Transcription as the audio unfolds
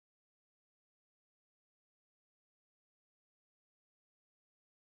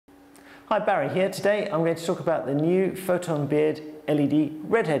Hi, Barry here. Today I'm going to talk about the new Photon Beard LED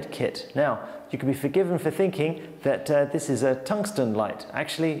REDhead kit. Now, you can be forgiven for thinking that this is a tungsten light.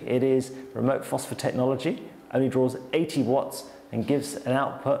 Actually, it is remote phosphor technology, only draws 80 watts and gives an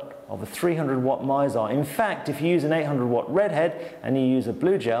output of a 300 watt Mizar. In fact, if you use an 800 watt REDhead and you use a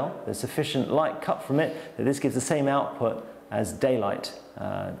blue gel, there's sufficient light cut from it that this gives the same output as daylight.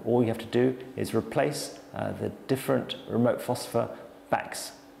 All you have to do is replace the different remote phosphor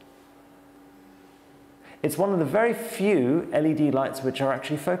backs. It's one of the very few LED lights which are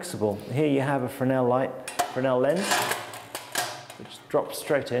actually focusable. Here you have a Fresnel light, Fresnel lens, which drops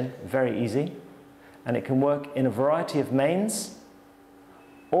straight in, very easy. And it can work in a variety of mains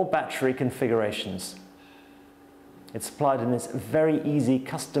or battery configurations. It's supplied in this very easy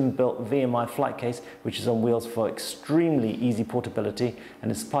custom-built VMI flight case, which is on wheels for extremely easy portability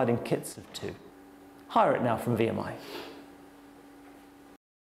and is supplied in kits of 2. Hire it now from VMI.